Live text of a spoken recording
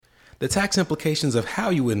The tax implications of how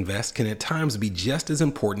you invest can at times be just as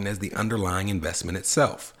important as the underlying investment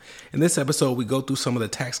itself. In this episode, we go through some of the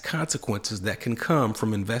tax consequences that can come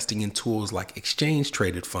from investing in tools like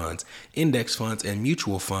exchange-traded funds, index funds, and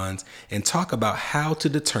mutual funds, and talk about how to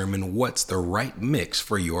determine what's the right mix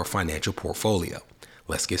for your financial portfolio.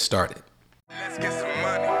 Let's get started. Let's get some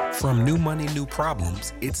money. From New Money, New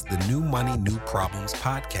Problems, it's the New Money, New Problems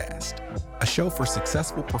podcast, a show for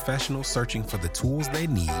successful professionals searching for the tools they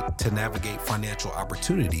need to navigate financial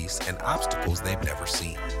opportunities and obstacles they've never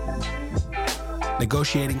seen.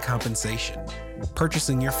 Negotiating compensation,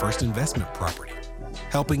 purchasing your first investment property,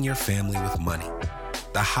 helping your family with money,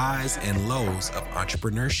 the highs and lows of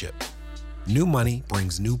entrepreneurship. New Money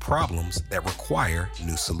brings new problems that require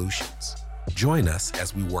new solutions. Join us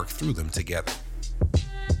as we work through them together.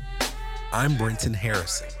 I'm Brenton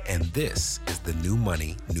Harrison, and this is the New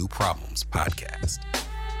Money, New Problems podcast.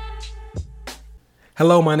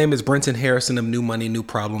 Hello, my name is Brenton Harrison of New Money, New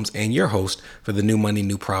Problems, and your host for the New Money,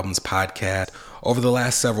 New Problems podcast. Over the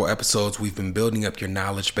last several episodes, we've been building up your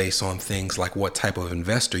knowledge base on things like what type of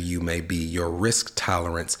investor you may be, your risk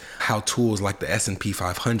tolerance, how tools like the S&P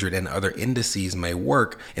 500 and other indices may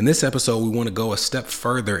work. In this episode, we want to go a step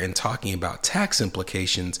further in talking about tax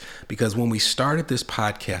implications, because when we started this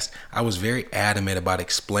podcast, I was very adamant about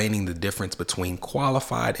explaining the difference between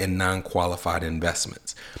qualified and non-qualified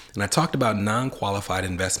investments. And I talked about non-qualified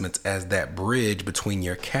investments as that bridge between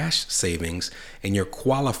your cash savings and your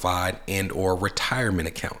qualified and or retirement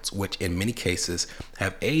accounts, which in many cases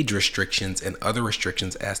have age restrictions and other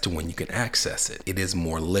restrictions as to when you can access it. It is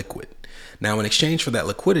more liquid. Now, in exchange for that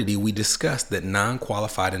liquidity, we discussed that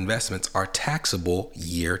non-qualified investments are taxable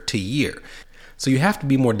year to year. So you have to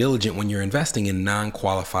be more diligent when you're investing in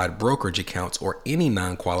non-qualified brokerage accounts or any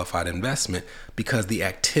non-qualified investment, because the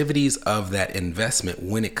activities of that investment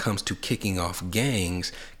when it comes to kicking off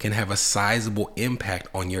gains can have a sizable impact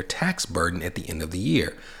on your tax burden at the end of the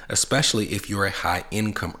year, especially if you're a high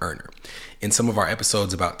income earner. In some of our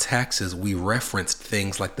episodes about taxes, we referenced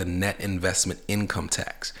things like the net investment income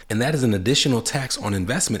tax, and that is an additional tax on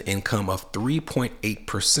investment income of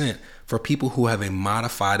 3.8% for people who have a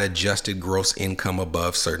modified adjusted gross income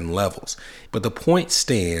above certain levels. But the point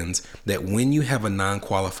stands that when you have a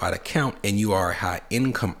non-qualified account and you are a high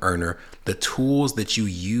income earner, the tools that you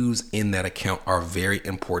use in that account are very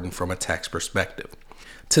important from a tax perspective.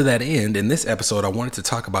 To that end, in this episode, I wanted to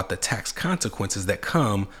talk about the tax consequences that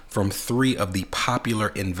come from three of the popular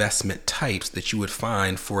investment types that you would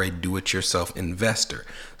find for a do-it-yourself investor,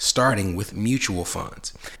 starting with mutual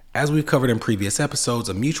funds. As we've covered in previous episodes,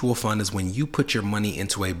 a mutual fund is when you put your money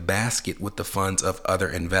into a basket with the funds of other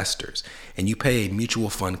investors, and you pay a mutual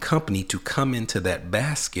fund company to come into that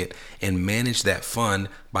basket and manage that fund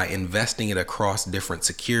by investing it across different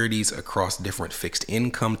securities, across different fixed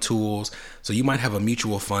income tools. So you might have a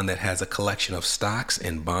mutual fund that has a collection of stocks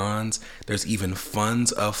and bonds. There's even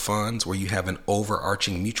funds of funds where you have an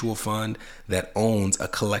overarching mutual fund that owns a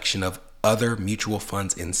collection of other mutual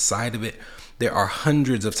funds inside of it. There are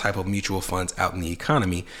hundreds of type of mutual funds out in the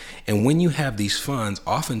economy. And when you have these funds,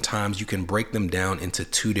 oftentimes you can break them down into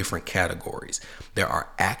two different categories. There are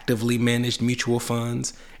actively managed mutual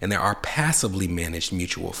funds and there are passively managed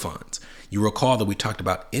mutual funds. You recall that we talked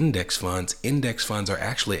about index funds. Index funds are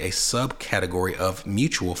actually a subcategory of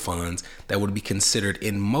mutual funds that would be considered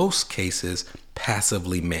in most cases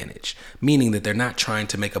passively managed, meaning that they're not trying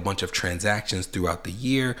to make a bunch of transactions throughout the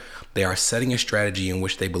year. They are setting a strategy in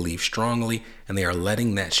which they believe strongly, and they are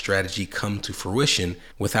letting that strategy come to fruition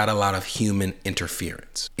without a lot of human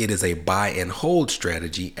interference. It is a buy and hold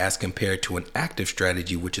strategy as compared to an active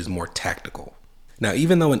strategy, which is more tactical. Now,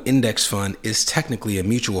 even though an index fund is technically a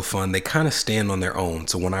mutual fund, they kind of stand on their own.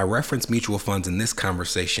 So when I reference mutual funds in this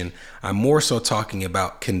conversation, I'm more so talking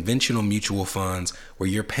about conventional mutual funds where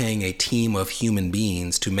you're paying a team of human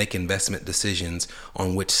beings to make investment decisions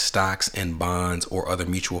on which stocks and bonds or other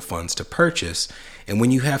mutual funds to purchase. And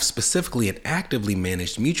when you have specifically an actively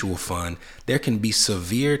managed mutual fund, there can be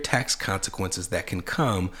severe tax consequences that can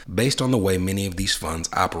come based on the way many of these funds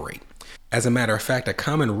operate. As a matter of fact, a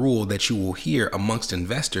common rule that you will hear amongst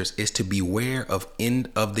investors is to beware of end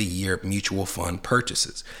of the year mutual fund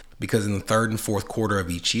purchases. because in the third and fourth quarter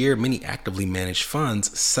of each year, many actively managed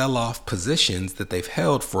funds sell off positions that they've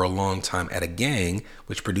held for a long time at a gain,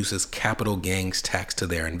 which produces capital gains tax to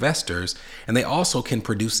their investors. And they also can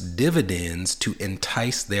produce dividends to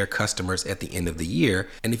entice their customers at the end of the year.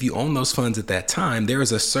 And if you own those funds at that time, there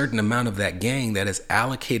is a certain amount of that gain that is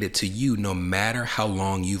allocated to you no matter how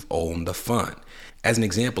long you've owned the fund. As an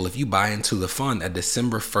example, if you buy into the fund at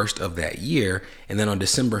December 1st of that year, and then on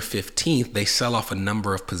December 15th, they sell off a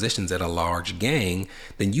number of positions at a large gain,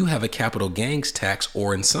 then you have a capital gains tax,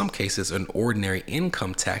 or in some cases, an ordinary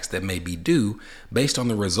income tax that may be due based on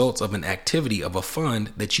the results of an activity of a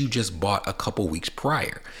fund that you just bought a couple weeks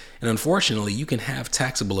prior. And unfortunately, you can have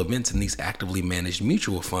taxable events in these actively managed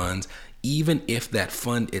mutual funds, even if that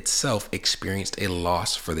fund itself experienced a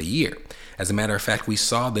loss for the year. As a matter of fact, we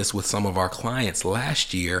saw this with some of our clients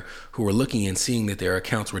last year who were looking and seeing that their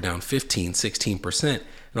accounts were down 15, 16%.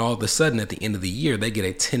 And all of a sudden, at the end of the year, they get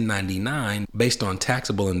a 1099 based on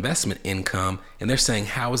taxable investment income. And they're saying,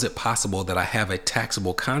 how is it possible that I have a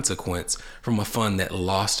taxable consequence from a fund that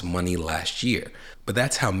lost money last year? But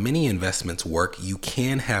that's how many investments work. You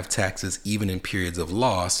can have taxes even in periods of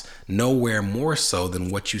loss, nowhere more so than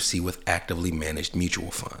what you see with actively managed mutual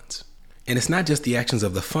funds. And it's not just the actions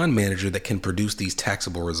of the fund manager that can produce these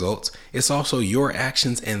taxable results. It's also your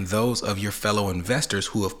actions and those of your fellow investors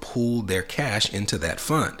who have pooled their cash into that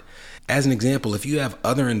fund. As an example, if you have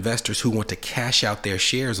other investors who want to cash out their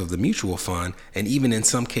shares of the mutual fund, and even in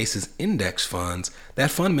some cases index funds,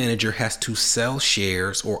 that fund manager has to sell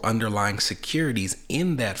shares or underlying securities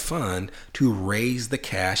in that fund to raise the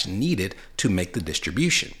cash needed to make the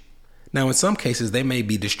distribution. Now, in some cases, they may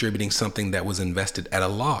be distributing something that was invested at a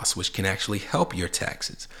loss, which can actually help your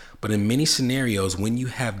taxes. But in many scenarios, when you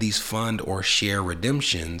have these fund or share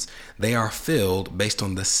redemptions, they are filled based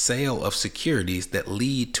on the sale of securities that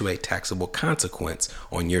lead to a taxable consequence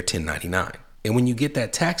on your 1099. And when you get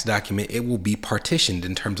that tax document, it will be partitioned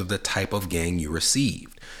in terms of the type of gain you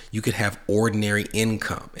received. You could have ordinary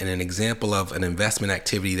income, and an example of an investment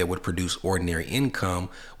activity that would produce ordinary income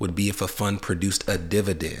would be if a fund produced a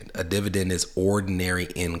dividend. A dividend is ordinary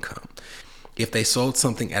income. If they sold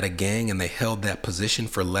something at a gain and they held that position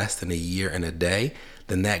for less than a year and a day,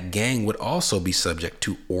 then that gain would also be subject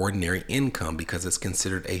to ordinary income because it's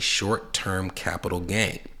considered a short-term capital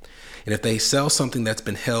gain. And if they sell something that's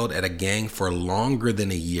been held at a gain for longer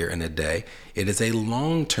than a year and a day, it is a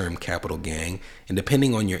long-term capital gain. And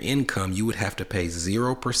depending on your income, you would have to pay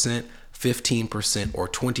 0%, 15%, or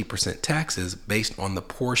 20% taxes based on the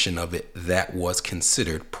portion of it that was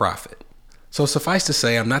considered profit. So suffice to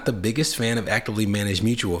say, I'm not the biggest fan of actively managed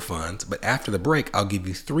mutual funds, but after the break, I'll give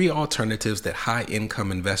you 3 alternatives that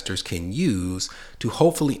high-income investors can use to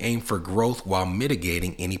hopefully aim for growth while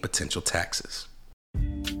mitigating any potential taxes.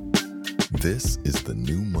 This is the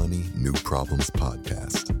New Money, New Problems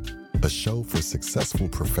podcast, a show for successful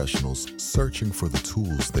professionals searching for the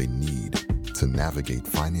tools they need to navigate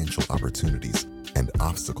financial opportunities and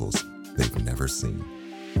obstacles they've never seen.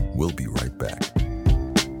 We'll be right back.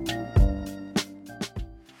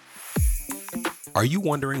 Are you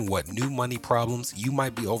wondering what new money problems you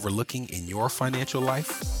might be overlooking in your financial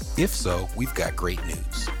life? If so, we've got great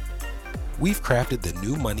news. We've crafted the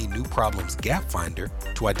New Money, New Problems Gap Finder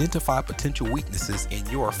to identify potential weaknesses in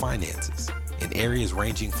your finances in areas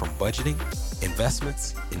ranging from budgeting,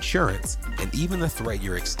 investments, insurance, and even the threat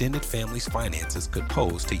your extended family's finances could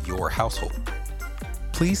pose to your household.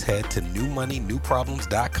 Please head to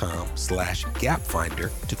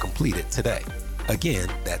newmoneynewproblems.com/gapfinder to complete it today. Again,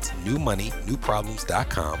 that's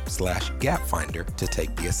newmoneynewproblems.com/gapfinder to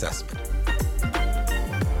take the assessment.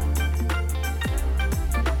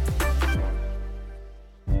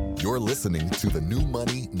 You're listening to the New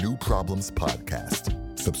Money, New Problems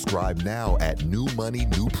podcast. Subscribe now at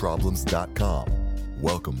newmoneynewproblems.com.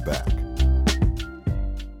 Welcome back.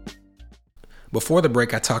 Before the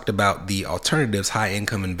break, I talked about the alternatives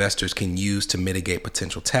high-income investors can use to mitigate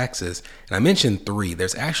potential taxes. And I mentioned 3.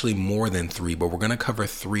 There's actually more than 3, but we're going to cover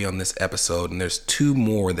 3 on this episode. And there's 2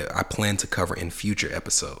 more that I plan to cover in future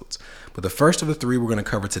episodes. But the first of the 3 we're going to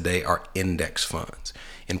cover today are index funds.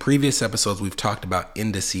 In previous episodes, we've talked about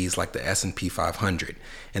indices like the S&P 500.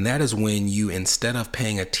 And that is when you, instead of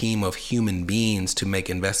paying a team of human beings to make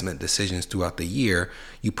investment decisions throughout the year,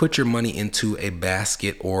 you put your money into a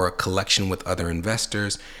basket or a collection with other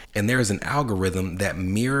investors. And there is an algorithm that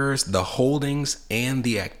mirrors the holdings and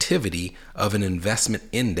the activity of an investment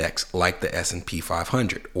index like the S&P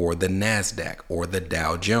 500 or the NASDAQ or the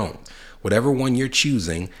Dow Jones. Whatever one you're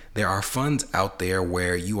choosing, there are funds out there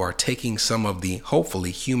where you are taking some of the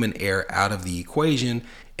hopefully human error out of the equation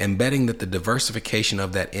and betting that the diversification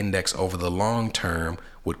of that index over the long term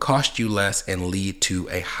would cost you less and lead to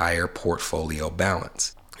a higher portfolio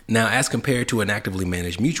balance. Now, as compared to an actively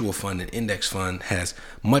managed mutual fund, an index fund has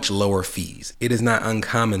much lower fees. It is not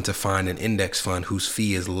uncommon to find an index fund whose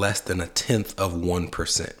fee is less than 1/10 of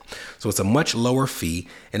 1%. So it's a much lower fee,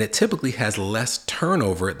 and it typically has less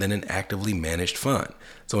turnover than an actively managed fund.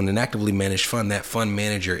 So in an actively managed fund, that fund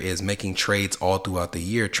manager is making trades all throughout the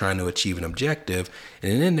year trying to achieve an objective. In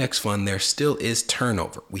an index fund, there still is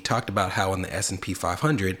turnover. We talked about how in the S&P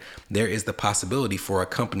 500, there is the possibility for a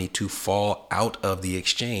company to fall out of the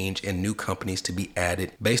exchange and new companies to be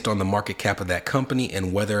added based on the market cap of that company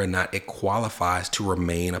and whether or not it qualifies to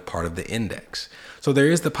remain a part of the index. So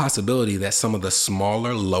there is the possibility that some of the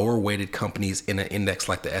smaller, lower weighted companies in an index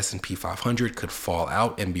like the S&P 500 could fall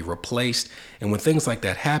out and be replaced. And when things like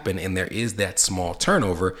that happen and there is that small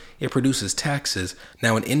turnover, it produces taxes.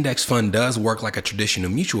 Now, an index fund does work like a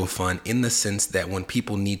traditional mutual fund in the sense that when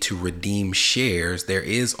people need to redeem shares, there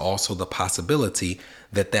is also the possibility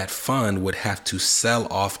that that fund would have to sell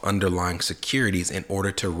off underlying securities in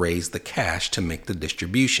order to raise the cash to make the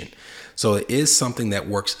distribution. So it is something that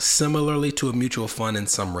works similarly to a mutual fund in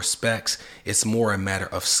some respects. It's more a matter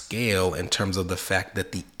of scale in terms of the fact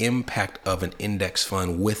that the impact of an index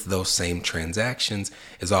fund with those same transactions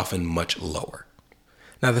is often much lower.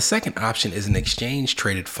 Now, the second option is an exchange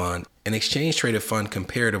traded fund. An exchange traded fund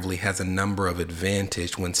comparatively has a number of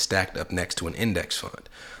advantages when stacked up next to an index fund.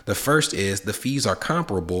 The first is the fees are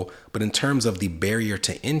comparable, but in terms of the barrier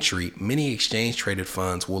to entry, many exchange traded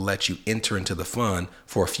funds will let you enter into the fund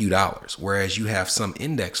for a few dollars, whereas you have some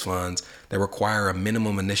index funds that require a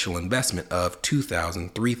minimum initial investment of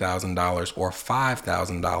 $2,000, $3,000, or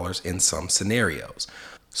 $5,000 in some scenarios.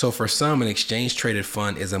 So for some, an exchange traded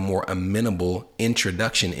fund is a more amenable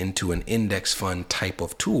introduction into an index fund type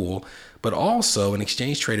of tool, but also an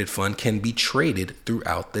exchange traded fund can be traded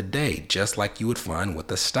throughout the day, just like you would find with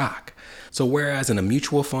a stock. So whereas in a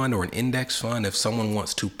mutual fund or an index fund, if someone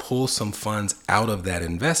wants to pull some funds out of that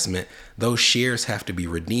investment, those shares have to be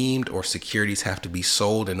redeemed or securities have to be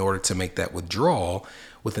sold in order to make that withdrawal.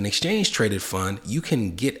 With an exchange traded fund, you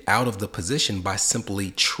can get out of the position by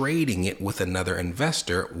simply trading it with another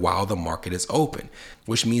investor while the market is open,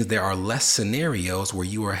 which means there are less scenarios where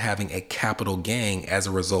you are having a capital gain as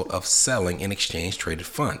a result of selling an exchange traded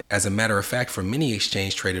fund. As a matter of fact, for many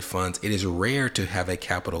exchange traded funds, it is rare to have a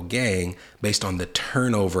capital gain based on the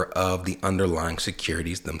turnover of the underlying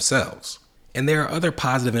securities themselves. And there are other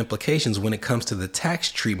positive implications when it comes to the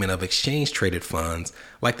tax treatment of exchange traded funds,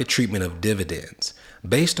 like the treatment of dividends.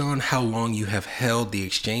 Based on how long you have held the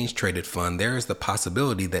exchange traded fund, there is the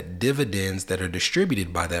possibility that dividends that are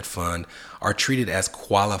distributed by that fund are treated as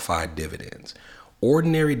qualified dividends.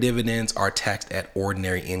 Ordinary dividends are taxed at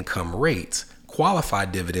ordinary income rates.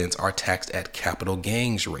 Qualified dividends are taxed at capital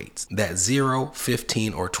gains rates, that 0,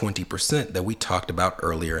 15, or 20% that we talked about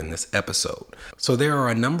earlier in this episode. So there are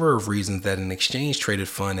a number of reasons that an exchange traded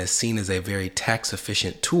fund is seen as a very tax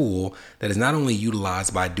efficient tool that is not only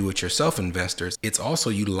utilized by do-it-yourself investors, it's also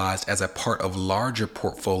utilized as a part of larger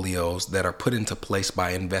portfolios that are put into place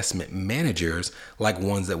by investment managers like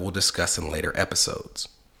ones that we'll discuss in later episodes.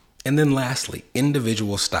 And then lastly,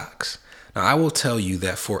 individual stocks. Now, I will tell you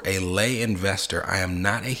that for a lay investor, I am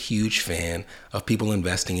not a huge fan of people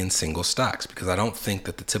investing in single stocks because I don't think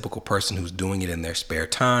that the typical person who's doing it in their spare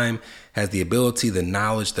time has the ability, the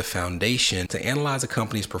knowledge, the foundation to analyze a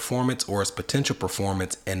company's performance or its potential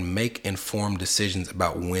performance and make informed decisions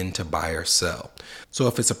about when to buy or sell. So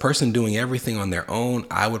if it's a person doing everything on their own,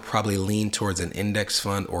 I would probably lean towards an index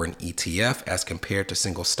fund or an ETF as compared to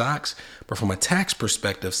single stocks. But from a tax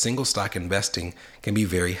perspective, single stock investing can be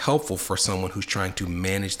very helpful for someone who's trying to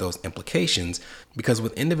manage those implications because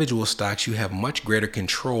with individual stocks, you have much greater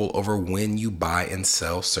control over when you buy and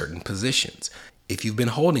sell certain positions. If you've been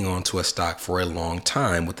holding on to a stock for a long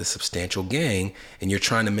time with a substantial gain and you're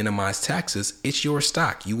trying to minimize taxes, it's your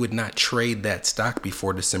stock. You would not trade that stock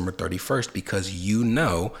before December 31st because you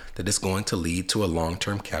know that it's going to lead to a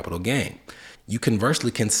long-term capital gain. You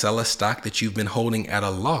conversely can sell a stock that you've been holding at a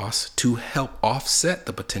loss to help offset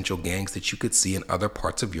the potential gains that you could see in other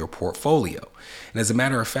parts of your portfolio. And as a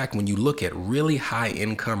matter of fact, when you look at really high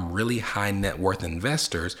income, really high net worth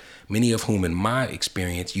investors, many of whom in my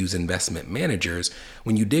experience use investment managers,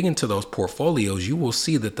 when you dig into those portfolios, you will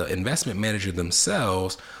see that the investment manager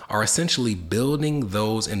themselves are essentially building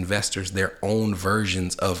those investors their own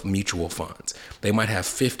versions of mutual funds. They might have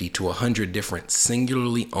 50 to 100 different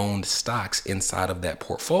singularly owned stocks inside of that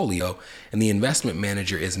portfolio, and the investment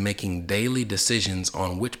manager is making daily decisions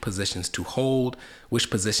on which positions to hold, which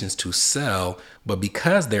positions to sell, but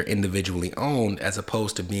because they're individually owned as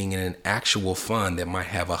opposed to being in an actual fund that might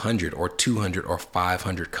have 100 100 or 200 or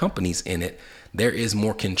 500 companies in it, there is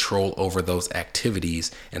more control over those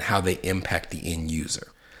activities and how they impact the end user.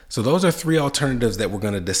 So those are 3 alternatives that we're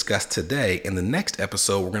going to discuss today. In the next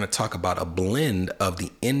episode, we're going to talk about a blend of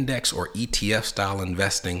the index or ETF style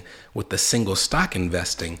investing with the single stock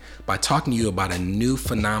investing by talking to you about a new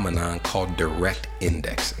phenomenon called direct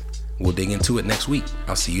indexing. We'll dig into it next week.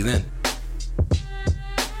 I'll see you then.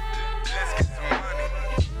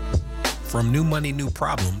 From New Money, New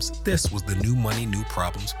Problems, this was the New Money, New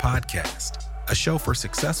Problems podcast, a show for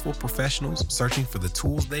successful professionals searching for the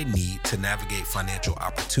tools they need to navigate financial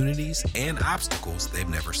opportunities and obstacles they've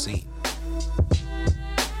never seen.